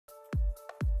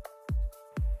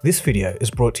This video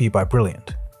is brought to you by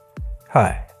Brilliant.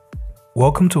 Hi,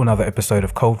 welcome to another episode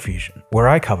of ColdFusion, where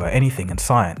I cover anything in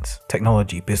science,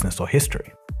 technology, business or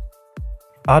history.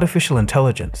 Artificial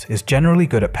intelligence is generally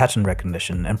good at pattern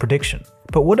recognition and prediction,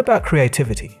 but what about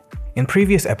creativity? In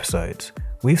previous episodes,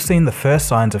 we've seen the first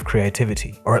signs of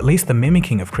creativity, or at least the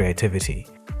mimicking of creativity.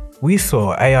 We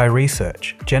saw AI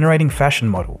research generating fashion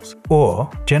models, or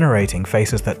generating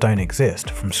faces that don't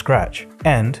exist from scratch,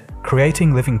 and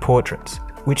creating living portraits,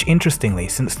 which interestingly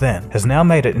since then has now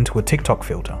made it into a TikTok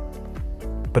filter.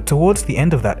 But towards the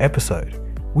end of that episode,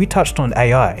 we touched on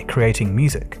AI creating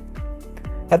music.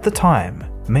 At the time,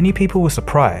 many people were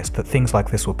surprised that things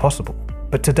like this were possible,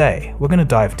 but today we're going to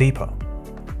dive deeper.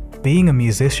 Being a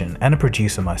musician and a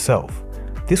producer myself,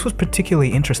 this was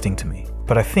particularly interesting to me,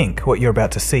 but I think what you're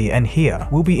about to see and hear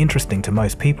will be interesting to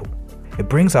most people. It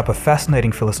brings up a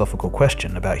fascinating philosophical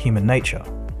question about human nature.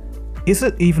 Is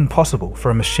it even possible for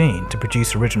a machine to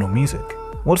produce original music?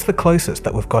 What's the closest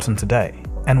that we've gotten today?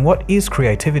 And what is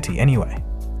creativity anyway?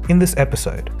 In this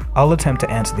episode, I'll attempt to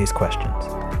answer these questions.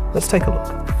 Let's take a look.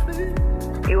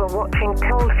 You are watching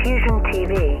ColdFusion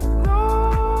TV.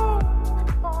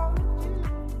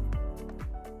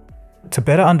 To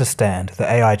better understand the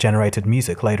AI-generated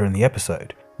music later in the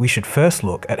episode, we should first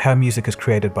look at how music is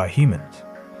created by humans.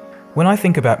 When I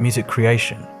think about music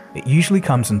creation, it usually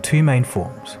comes in two main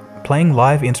forms: playing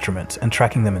live instruments and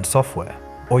tracking them in software,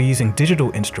 or using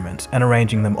digital instruments and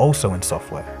arranging them also in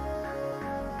software.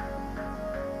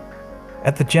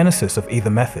 At the genesis of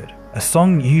either method, a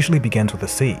song usually begins with a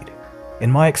seed. In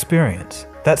my experience,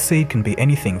 that seed can be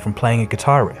anything from playing a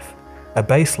guitar riff, a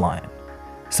bass line,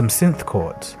 some synth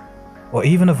chords, or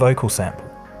even a vocal sample.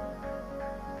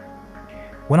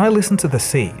 When I listen to the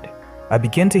seed, I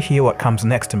begin to hear what comes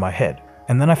next in my head,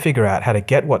 and then I figure out how to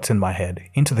get what's in my head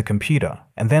into the computer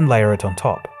and then layer it on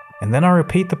top. And then I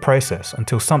repeat the process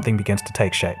until something begins to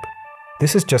take shape.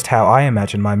 This is just how I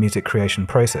imagine my music creation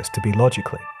process to be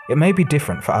logically. It may be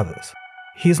different for others.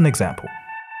 Here's an example.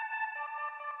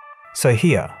 So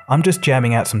here, I'm just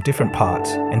jamming out some different parts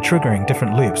and triggering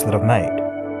different loops that I've made.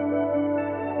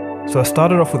 So I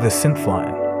started off with this synth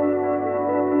line.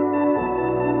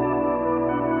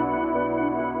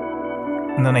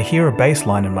 And then I hear a bass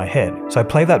line in my head, so I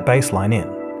play that bass line in.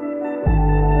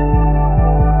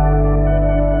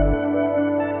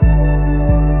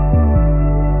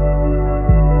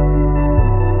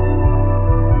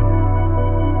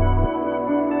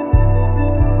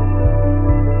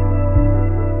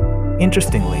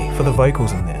 Interestingly, for the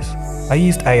vocals in this, I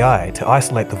used AI to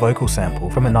isolate the vocal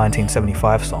sample from a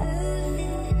 1975 song.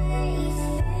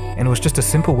 And it was just a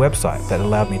simple website that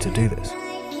allowed me to do this.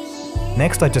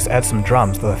 Next, I just add some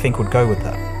drums that I think would go with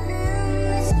that.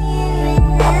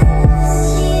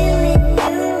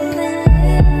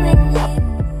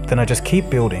 Then I just keep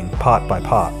building part by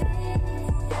part.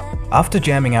 After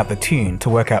jamming out the tune to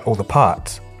work out all the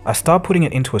parts, I start putting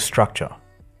it into a structure.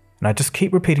 And I just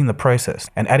keep repeating the process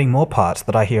and adding more parts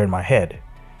that I hear in my head,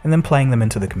 and then playing them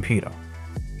into the computer.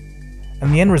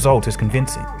 And the end result is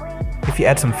convincing. If you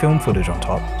add some film footage on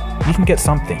top, you can get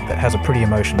something that has a pretty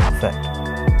emotional effect.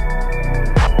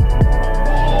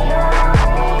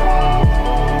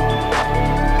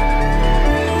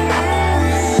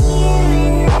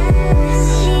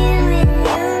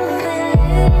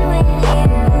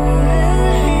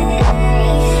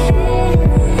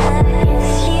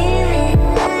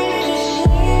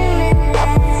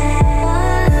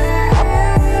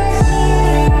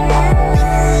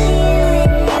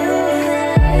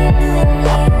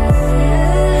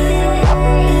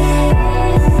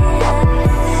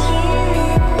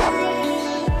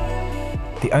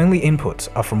 The only inputs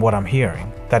are from what I'm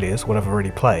hearing, that is, what I've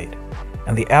already played,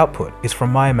 and the output is from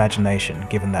my imagination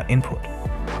given that input.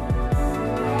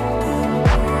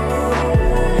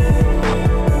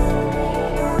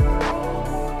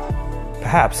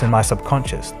 Perhaps in my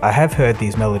subconscious, I have heard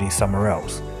these melodies somewhere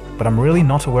else, but I'm really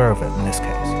not aware of it in this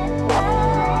case.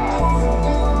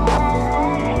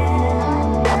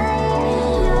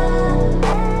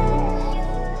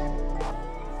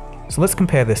 So let's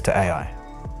compare this to AI.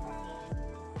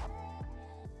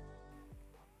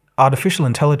 Artificial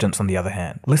intelligence, on the other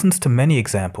hand, listens to many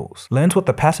examples, learns what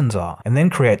the patterns are, and then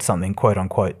creates something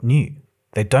quote-unquote new.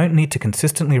 They don't need to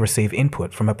consistently receive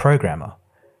input from a programmer.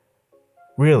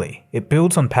 Really, it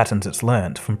builds on patterns it's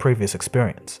learned from previous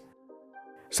experience.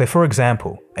 So for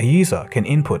example, a user can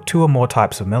input 2 or more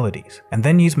types of melodies, and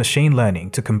then use machine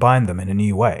learning to combine them in a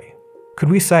new way.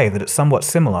 Could we say that it's somewhat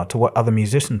similar to what other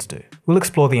musicians do? We'll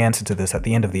explore the answer to this at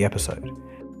the end of the episode.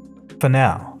 For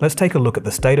now, let's take a look at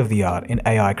the state of the art in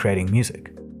AI creating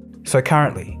music. So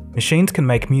currently, machines can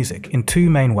make music in two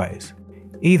main ways,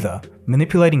 either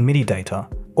manipulating MIDI data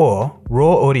or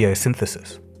raw audio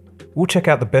synthesis. We'll check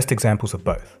out the best examples of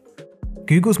both.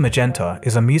 Google's Magenta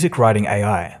is a music writing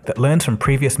AI that learns from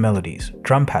previous melodies,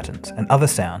 drum patterns, and other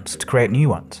sounds to create new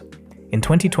ones. In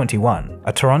 2021,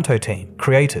 a Toronto team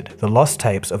created the Lost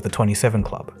Tapes of the 27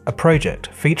 Club, a project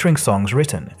featuring songs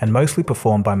written and mostly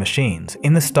performed by machines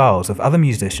in the styles of other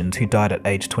musicians who died at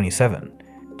age 27,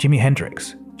 Jimi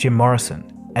Hendrix, Jim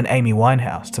Morrison, and Amy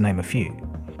Winehouse, to name a few.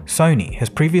 Sony has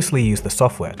previously used the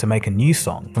software to make a new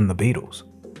song from the Beatles.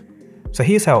 So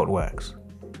here's how it works.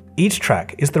 Each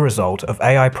track is the result of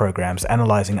AI programs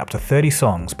analysing up to 30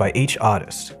 songs by each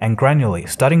artist and granularly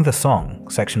studying the song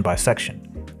section by section.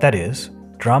 That is,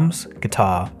 drums,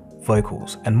 guitar,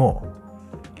 vocals, and more.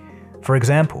 For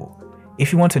example,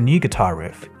 if you want a new guitar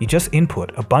riff, you just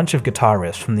input a bunch of guitar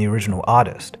riffs from the original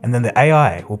artist, and then the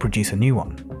AI will produce a new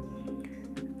one.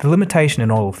 The limitation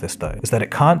in all of this though is that it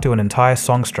can't do an entire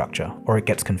song structure or it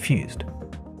gets confused.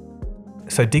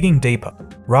 So digging deeper,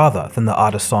 rather than the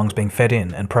artist's songs being fed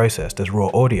in and processed as raw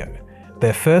audio,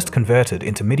 they're first converted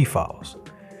into MIDI files.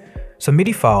 So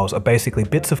MIDI files are basically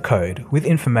bits of code with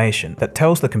information that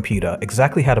tells the computer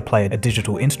exactly how to play a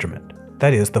digital instrument,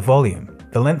 that is, the volume,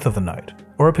 the length of the note,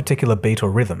 or a particular beat or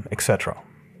rhythm, etc.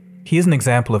 Here's an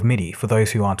example of MIDI for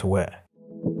those who aren't aware.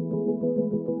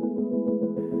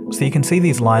 So you can see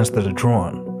these lines that are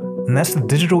drawn, and that's the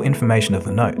digital information of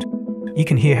the note. You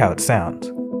can hear how it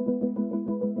sounds.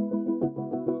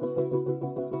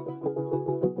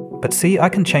 But see, I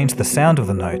can change the sound of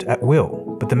the note at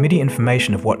will, but the MIDI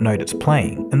information of what note it's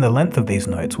playing and the length of these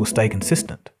notes will stay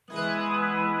consistent.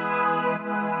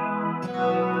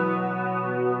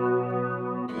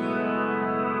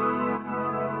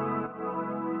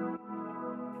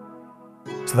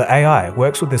 So the AI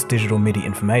works with this digital MIDI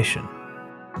information.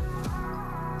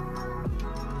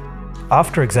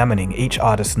 After examining each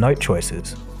artist's note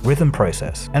choices, rhythm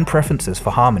process, and preferences for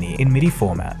harmony in MIDI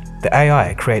format, the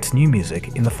AI creates new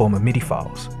music in the form of MIDI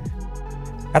files.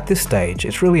 At this stage,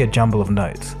 it's really a jumble of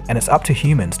notes, and it's up to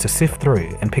humans to sift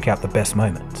through and pick out the best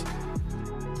moments.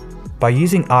 By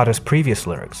using artists' previous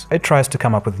lyrics, it tries to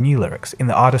come up with new lyrics in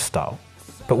the artist style.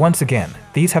 But once again,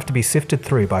 these have to be sifted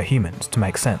through by humans to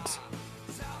make sense.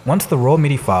 Once the raw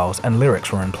MIDI files and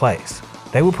lyrics were in place,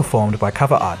 they were performed by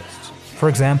cover artists. For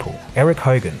example, Eric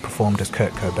Hogan performed as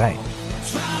Kurt Cobain.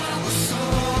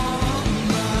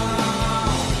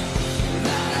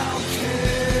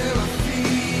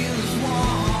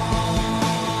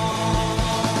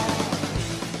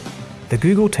 The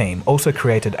Google team also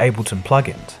created Ableton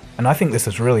plugins, and I think this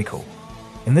is really cool.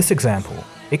 In this example,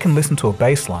 it can listen to a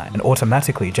bass line and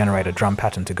automatically generate a drum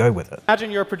pattern to go with it.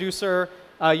 Imagine you're a producer,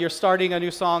 you're starting a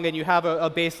new song and you have a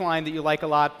bass line that you like a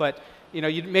lot, but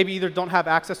you maybe either don't have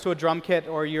access to a drum kit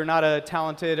or you're not a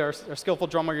talented or skillful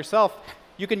drummer yourself.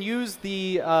 You can use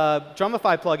the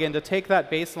Drumify plugin to take that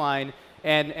bass line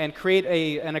and create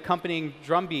an accompanying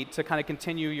drum beat to kind of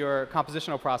continue your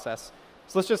compositional process.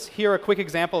 So let's just hear a quick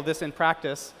example of this in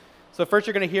practice. So first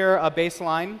you're going to hear a bass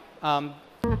line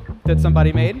that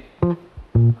somebody made.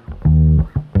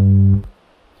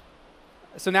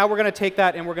 So now we're going to take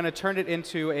that and we're going to turn it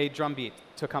into a drum beat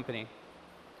to accompany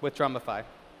with Drumify.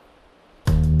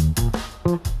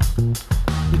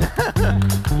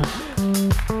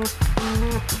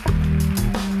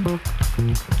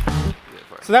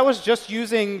 So that was just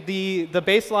using the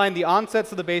bass line, the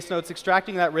onsets of the bass notes,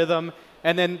 extracting that rhythm,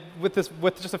 and then with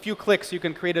just a few clicks, you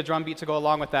can create a drum beat to go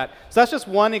along with that. So that's just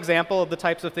one example of the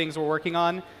types of things we're working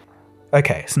on.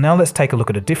 Okay, so now let's take a look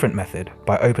at a different method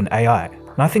by OpenAI,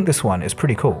 and I think this one is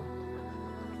pretty cool.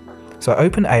 So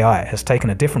OpenAI has taken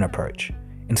a different approach.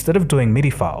 Instead of doing MIDI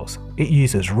files, it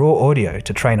uses raw audio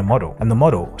to train a model, and the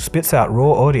model spits out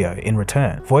raw audio in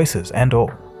return, voices and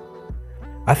all.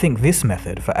 I think this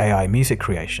method for AI music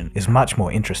creation is much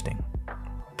more interesting.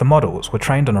 The models were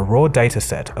trained on a raw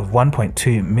dataset of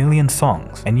 1.2 million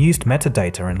songs and used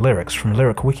metadata and lyrics from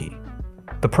LyricWiki.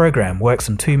 The program works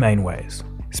in two main ways.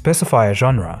 Specify a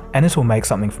genre and it will make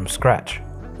something from scratch,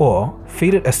 or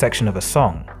feed it a section of a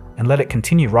song and let it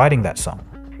continue writing that song.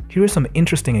 Here are some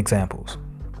interesting examples.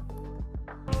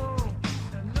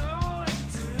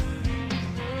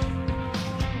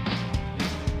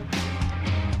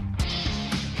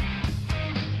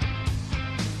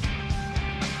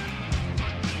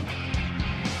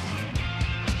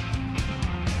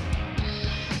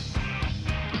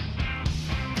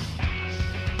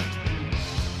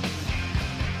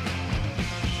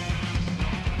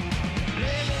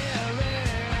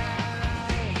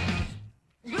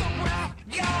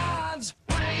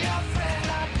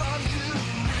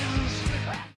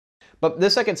 But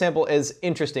this second sample is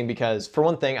interesting because, for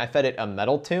one thing, I fed it a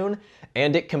metal tune,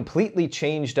 and it completely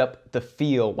changed up the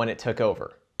feel when it took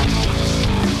over.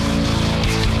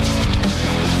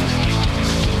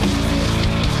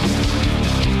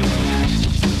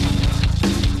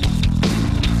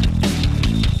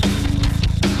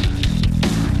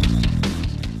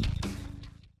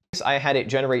 I had it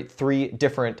generate 3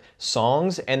 different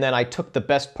songs, and then I took the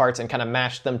best parts and kind of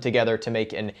mashed them together to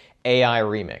make an AI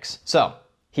remix. So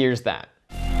here's that.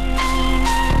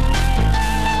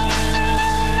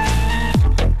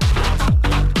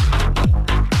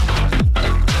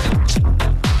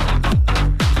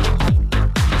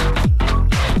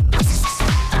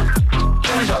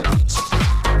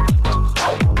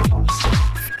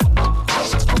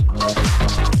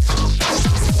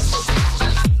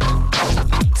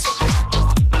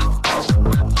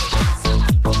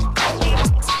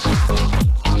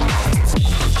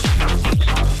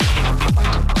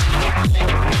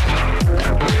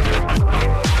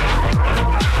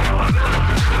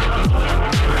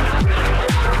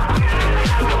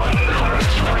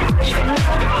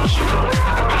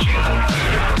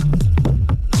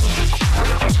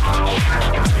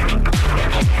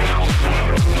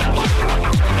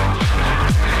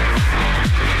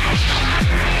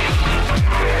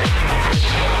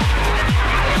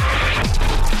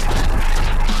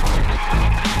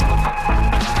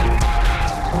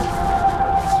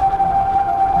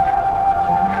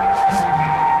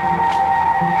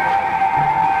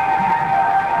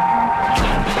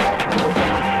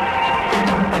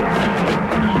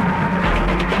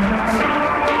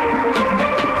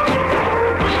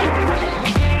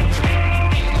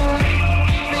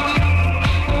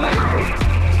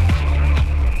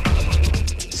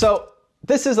 So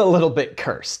this is a little bit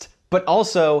cursed, but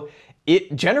also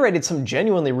it generated some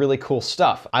genuinely really cool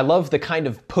stuff. I love the kind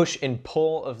of push and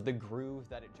pull of the groove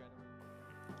that it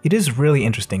generated. It is really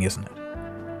interesting, isn't it?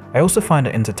 I also find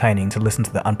it entertaining to listen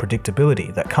to the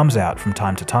unpredictability that comes out from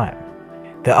time to time.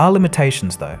 There are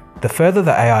limitations though. The further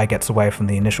the AI gets away from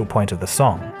the initial point of the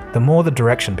song, the more the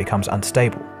direction becomes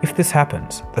unstable. If this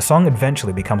happens, the song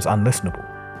eventually becomes unlistenable.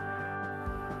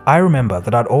 I remember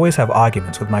that I'd always have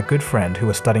arguments with my good friend who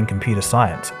was studying computer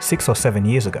science 6 or 7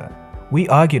 years ago. We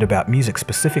argued about music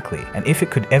specifically and if it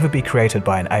could ever be created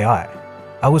by an AI.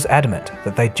 I was adamant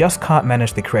that they just can't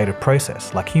manage the creative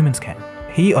process like humans can.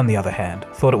 He, on the other hand,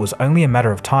 thought it was only a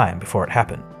matter of time before it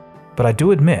happened. But I do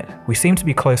admit, we seem to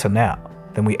be closer now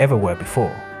than we ever were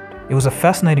before. It was a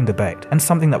fascinating debate and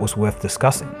something that was worth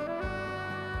discussing.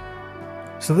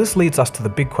 So this leads us to the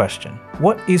big question: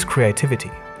 what is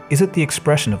creativity? Is it the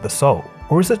expression of the soul,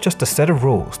 or is it just a set of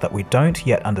rules that we don't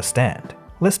yet understand?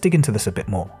 Let's dig into this a bit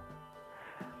more.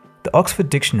 The Oxford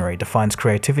Dictionary defines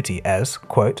creativity as,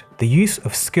 quote, the use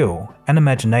of skill and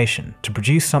imagination to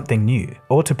produce something new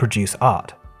or to produce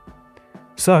art.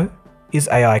 So, is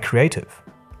AI creative?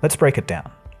 Let's break it down.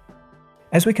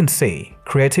 As we can see,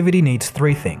 creativity needs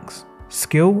 3 things: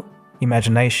 skill,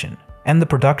 imagination, and the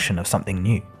production of something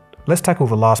new. Let's tackle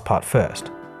the last part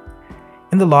first.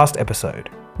 In the last episode,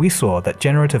 we saw that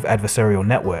generative adversarial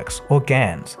networks, or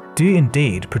GANs, do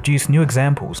indeed produce new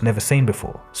examples never seen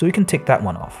before, so we can tick that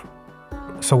one off.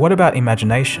 So what about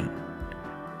imagination?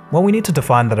 Well, we need to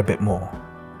define that a bit more.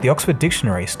 The Oxford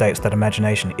Dictionary states that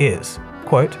imagination is,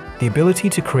 quote, the ability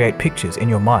to create pictures in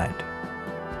your mind.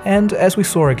 And as we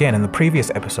saw again in the previous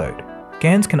episode,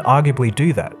 GANs can arguably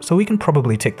do that, so we can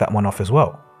probably tick that one off as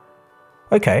well.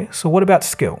 Okay, so what about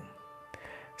skill?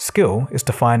 Skill is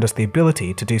defined as the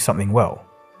ability to do something well.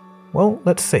 Well,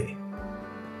 let's see.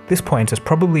 This point is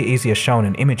probably easier shown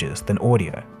in images than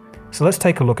audio, so let's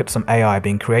take a look at some AI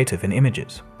being creative in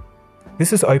images.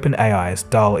 This is OpenAI's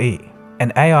DALL-E,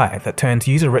 an AI that turns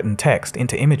user-written text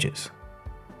into images.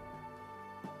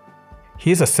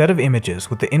 Here's a set of images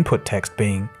with the input text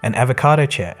being an avocado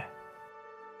chair,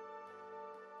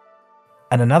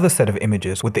 and another set of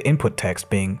images with the input text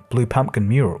being blue pumpkin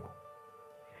mural.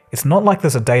 It's not like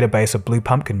there's a database of blue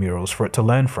pumpkin murals for it to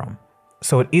learn from,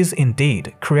 so it is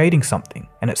indeed creating something,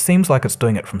 and it seems like it's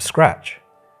doing it from scratch.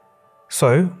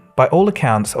 So, by all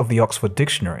accounts of the Oxford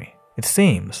Dictionary, it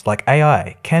seems like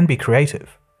AI can be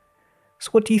creative.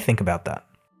 So what do you think about that?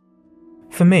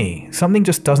 For me, something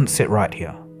just doesn't sit right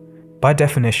here. By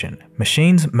definition,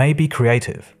 machines may be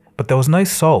creative, but there was no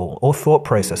soul or thought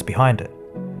process behind it.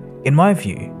 In my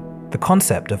view, the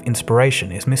concept of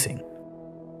inspiration is missing.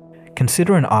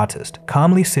 Consider an artist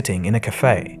calmly sitting in a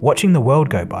cafe, watching the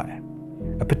world go by.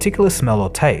 A particular smell or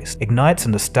taste ignites a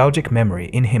nostalgic memory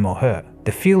in him or her.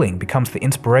 The feeling becomes the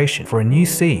inspiration for a new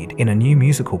seed in a new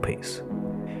musical piece.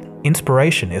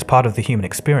 Inspiration is part of the human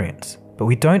experience, but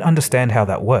we don't understand how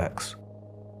that works.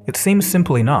 It seems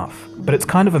simple enough, but it's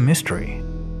kind of a mystery.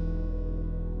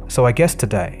 So I guess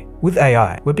today, with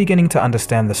AI, we're beginning to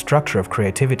understand the structure of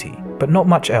creativity, but not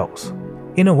much else.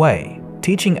 In a way,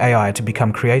 teaching AI to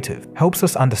become creative helps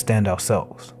us understand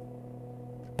ourselves.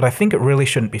 But I think it really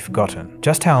shouldn't be forgotten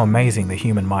just how amazing the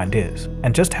human mind is,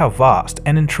 and just how vast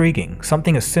and intriguing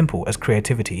something as simple as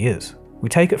creativity is. We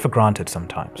take it for granted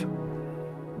sometimes.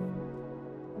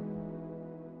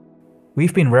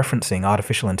 We've been referencing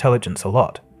artificial intelligence a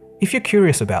lot. If you're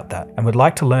curious about that and would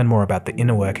like to learn more about the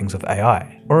inner workings of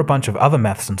AI, or a bunch of other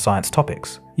maths and science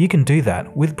topics, you can do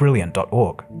that with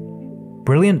Brilliant.org.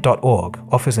 Brilliant.org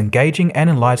offers engaging and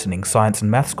enlightening science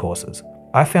and maths courses.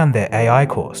 I found their AI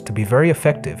course to be very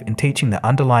effective in teaching the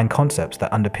underlying concepts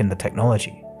that underpin the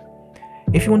technology.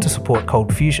 If you want to support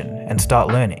ColdFusion and start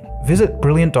learning, visit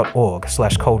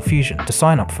brilliant.org/ColdFusion to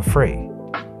sign up for free.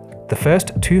 The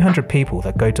first 200 people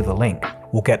that go to the link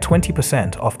will get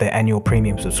 20% off their annual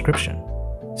premium subscription.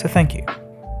 So thank you.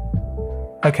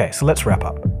 Okay, so let's wrap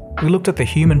up. We looked at the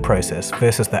human process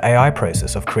versus the AI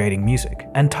process of creating music,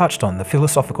 and touched on the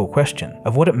philosophical question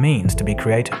of what it means to be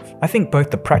creative. I think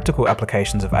both the practical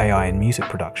applications of AI in music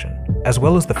production, as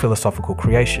well as the philosophical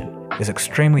creation, is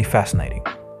extremely fascinating.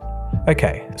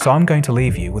 Okay, so I'm going to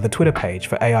leave you with a Twitter page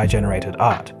for AI-generated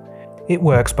art. It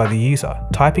works by the user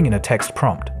typing in a text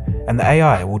prompt, and the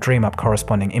AI will dream up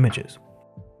corresponding images.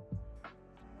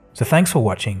 So thanks for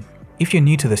watching. If you're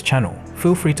new to this channel,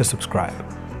 feel free to subscribe.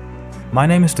 My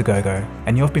name is Dagogo,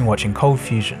 and you've been watching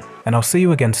ColdFusion, and I'll see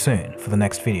you again soon for the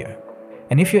next video.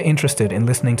 And if you're interested in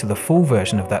listening to the full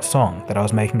version of that song that I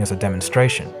was making as a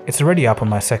demonstration, it's already up on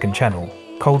my second channel,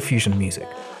 ColdFusion Music.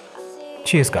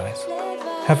 Cheers guys,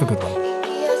 have a good one.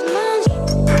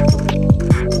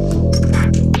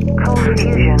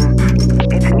 ColdFusion.